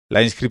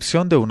La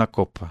inscripción de una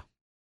copa.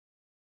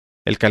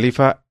 El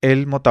califa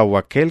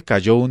el-Motawakel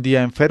cayó un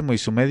día enfermo y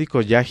su médico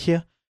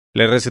Yahya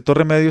le recetó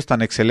remedios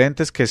tan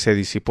excelentes que se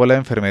disipó la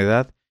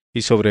enfermedad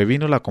y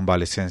sobrevino la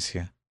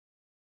convalecencia.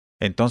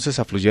 Entonces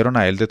afluyeron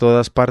a él de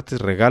todas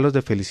partes regalos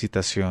de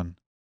felicitación.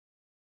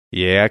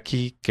 Y he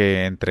aquí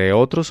que, entre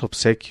otros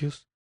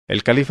obsequios,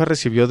 el califa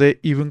recibió de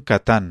Ibn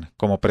Catán,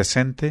 como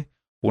presente,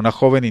 una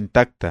joven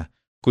intacta,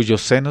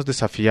 cuyos senos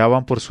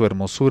desafiaban por su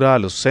hermosura a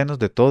los senos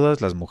de todas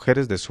las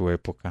mujeres de su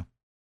época.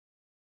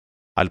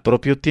 Al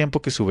propio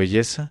tiempo que su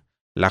belleza,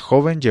 la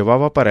joven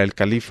llevaba para el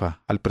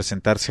califa, al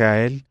presentarse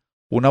a él,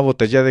 una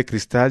botella de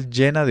cristal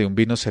llena de un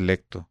vino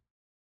selecto.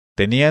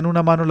 Tenía en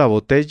una mano la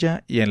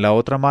botella y en la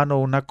otra mano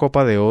una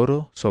copa de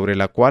oro, sobre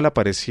la cual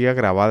aparecía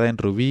grabada en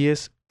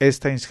rubíes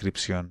esta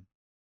inscripción.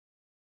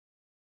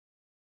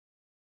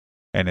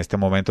 En este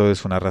momento de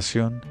su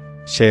narración,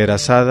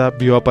 Scheherazada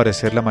vio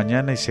aparecer la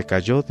mañana y se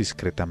calló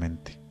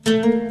discretamente.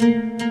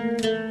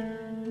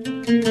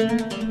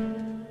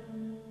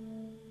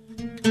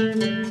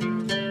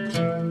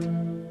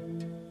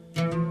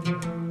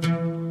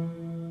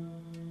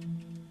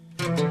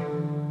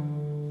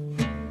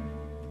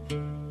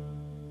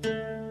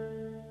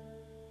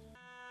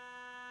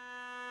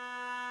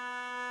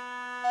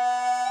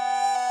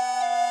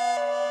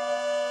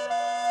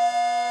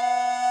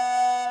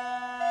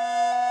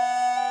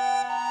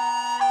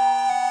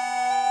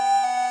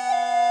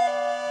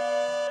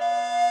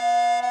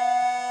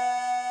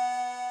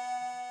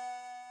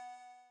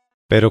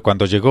 Pero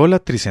cuando llegó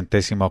la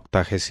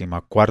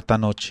 384ª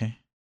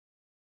noche,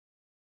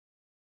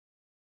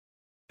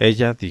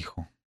 ella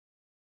dijo: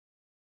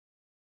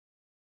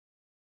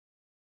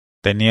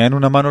 Tenía en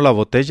una mano la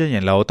botella y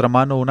en la otra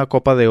mano una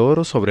copa de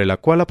oro sobre la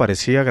cual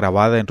aparecía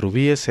grabada en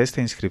rubíes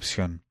esta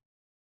inscripción.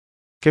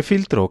 ¿Qué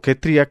filtro, qué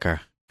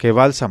tríaca, qué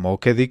bálsamo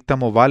o qué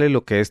díctamo vale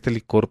lo que este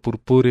licor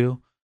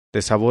purpúreo,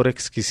 de sabor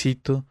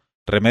exquisito,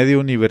 remedio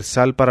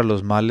universal para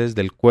los males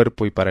del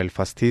cuerpo y para el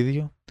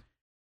fastidio?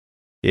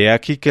 He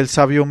aquí que el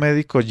sabio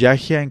médico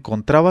Yahya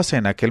encontrábase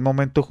en aquel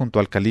momento junto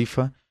al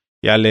califa,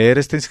 y al leer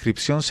esta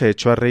inscripción se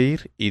echó a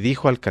reír y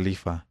dijo al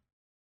califa: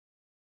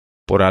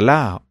 Por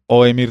Alá,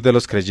 oh emir de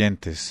los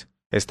creyentes,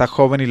 esta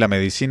joven y la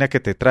medicina que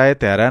te trae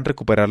te harán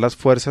recuperar las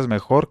fuerzas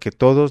mejor que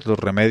todos los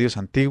remedios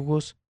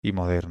antiguos y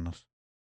modernos.